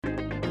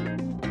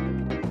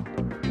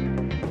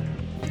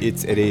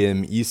It's 8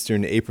 a.m.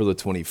 Eastern, April the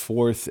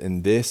 24th,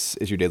 and this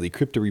is your daily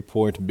crypto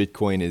report.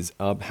 Bitcoin is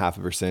up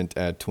 0.5%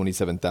 at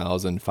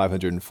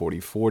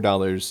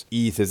 $27,544.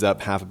 ETH is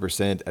up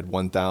 0.5% at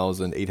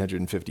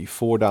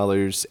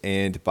 $1,854,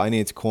 and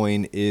Binance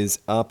Coin is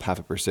up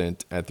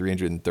 0.5% at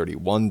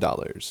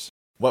 $331.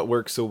 What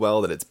works so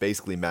well that it's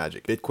basically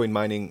magic? Bitcoin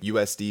mining,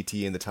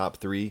 USDT in the top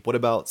 3. What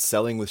about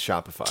selling with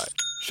Shopify?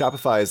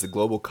 Shopify is the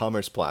global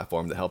commerce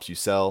platform that helps you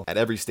sell at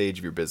every stage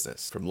of your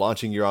business. From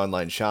launching your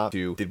online shop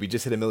to, did we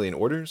just hit 1 million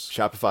orders?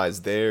 Shopify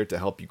is there to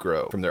help you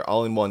grow. From their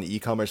all-in-one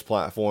e-commerce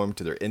platform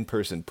to their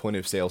in-person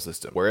point-of-sale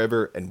system.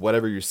 Wherever and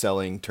whatever you're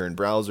selling, turn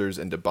browsers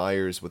into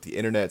buyers with the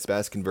internet's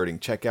best converting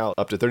checkout,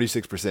 up to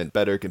 36%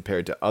 better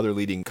compared to other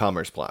leading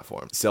commerce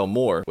platforms. Sell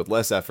more with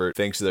less effort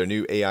thanks to their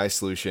new AI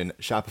solution,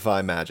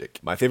 Shopify Magic.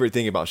 My favorite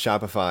thing about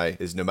Shopify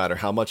is no matter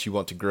how much you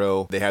want to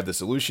grow, they have the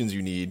solutions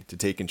you need to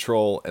take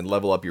control and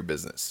level up your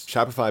business.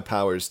 Shopify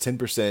powers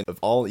 10% of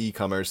all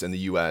e-commerce in the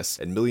US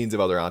and millions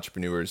of other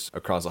entrepreneurs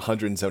across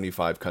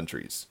 175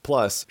 countries.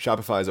 Plus,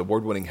 Shopify's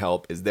award-winning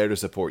help is there to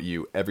support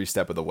you every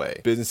step of the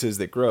way. Businesses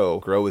that grow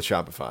with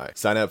Shopify.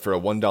 Sign up for a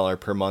 $1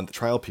 per month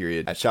trial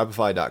period at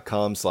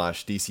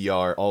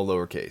shopify.com/DCR, all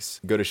lowercase.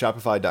 Go to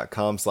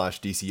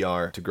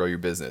shopify.com/DCR to grow your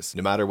business,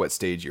 no matter what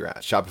stage you're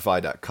at.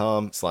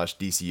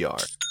 Shopify.com/DCR.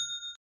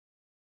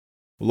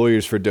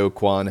 Lawyers for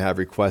Kwon have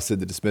requested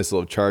the dismissal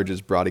of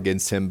charges brought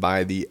against him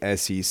by the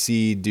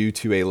SEC due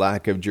to a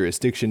lack of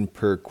jurisdiction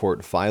per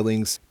court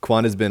filings.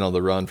 Kwon has been on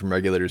the run from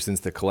regulators since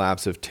the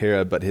collapse of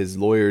Terra, but his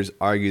lawyers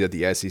argue that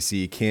the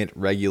SEC can't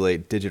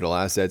regulate digital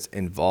assets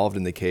involved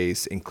in the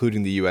case,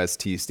 including the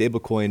UST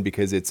stablecoin,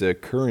 because it's a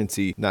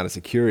currency, not a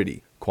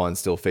security. Kwon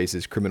still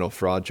faces criminal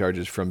fraud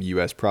charges from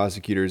U.S.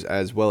 prosecutors,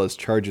 as well as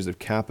charges of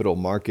capital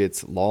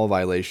markets law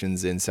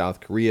violations in South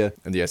Korea,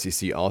 and the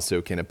SEC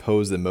also can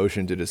oppose the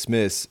motion to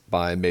dismiss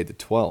by May the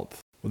 12th.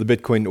 Well, the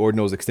Bitcoin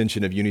Ordinals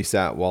extension of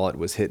Unisat wallet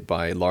was hit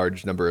by a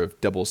large number of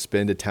double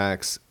spend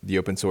attacks. The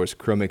open source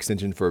Chrome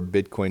extension for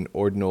Bitcoin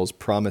Ordinals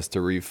promised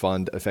to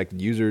refund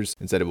affected users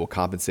and said it will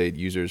compensate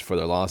users for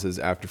their losses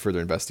after further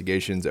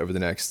investigations over the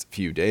next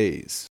few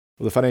days.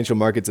 Well, the Financial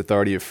Markets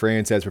Authority of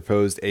France has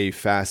proposed a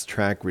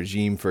fast-track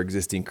regime for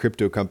existing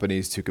crypto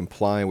companies to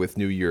comply with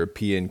new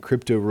European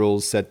crypto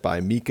rules set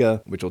by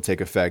MiCA, which will take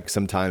effect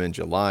sometime in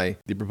July.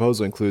 The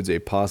proposal includes a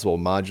possible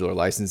modular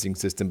licensing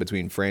system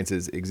between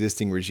France's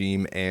existing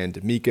regime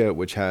and MiCA,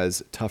 which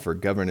has tougher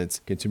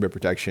governance, consumer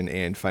protection,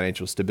 and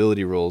financial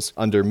stability rules.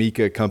 Under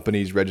MiCA,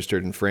 companies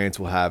registered in France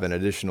will have an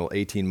additional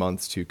 18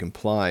 months to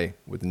comply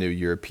with the new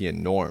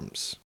European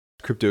norms.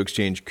 Crypto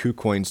exchange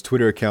KuCoin's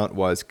Twitter account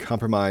was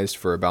compromised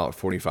for about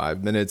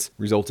 45 minutes,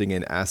 resulting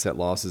in asset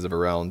losses of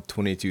around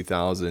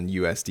 22,000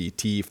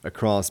 USDT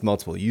across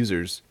multiple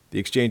users. The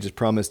exchange has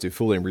promised to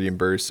fully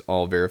reimburse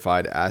all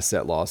verified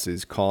asset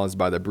losses caused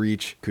by the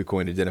breach.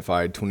 KuCoin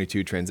identified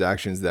 22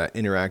 transactions that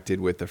interacted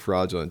with the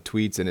fraudulent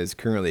tweets and is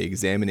currently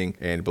examining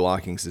and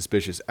blocking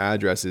suspicious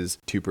addresses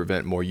to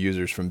prevent more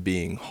users from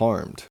being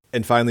harmed.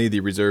 And finally,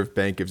 the Reserve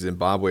Bank of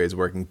Zimbabwe is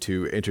working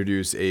to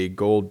introduce a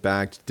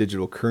gold-backed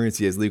digital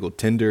currency as legal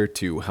tender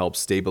to help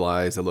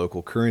stabilize the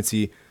local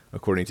currency.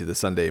 According to the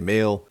Sunday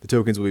Mail, the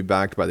tokens will be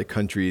backed by the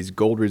country's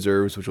gold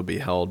reserves, which will be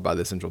held by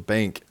the central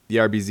bank. The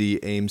RBZ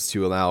aims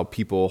to allow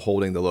people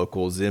holding the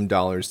local Zim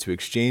dollars to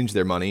exchange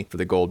their money for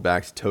the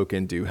gold-backed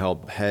token to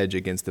help hedge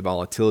against the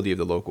volatility of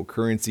the local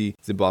currency.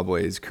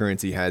 Zimbabwe's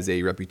currency has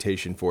a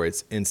reputation for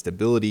its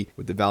instability,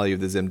 with the value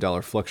of the Zim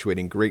dollar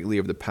fluctuating greatly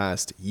over the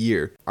past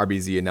year.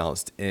 RBZ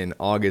announced in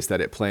August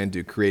that it planned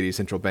to create a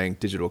central bank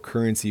digital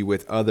currency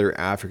with other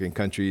African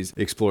countries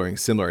exploring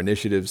similar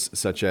initiatives,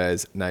 such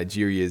as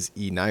Nigeria's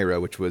e-Naira,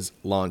 which was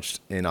launched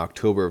in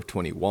October of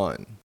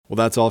 21. Well,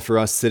 that's all for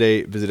us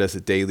today. Visit us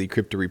at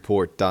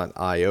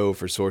dailycryptoreport.io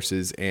for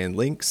sources and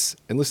links,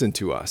 and listen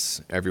to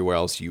us everywhere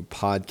else you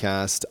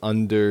podcast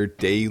under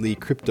Daily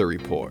Crypto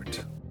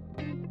Report.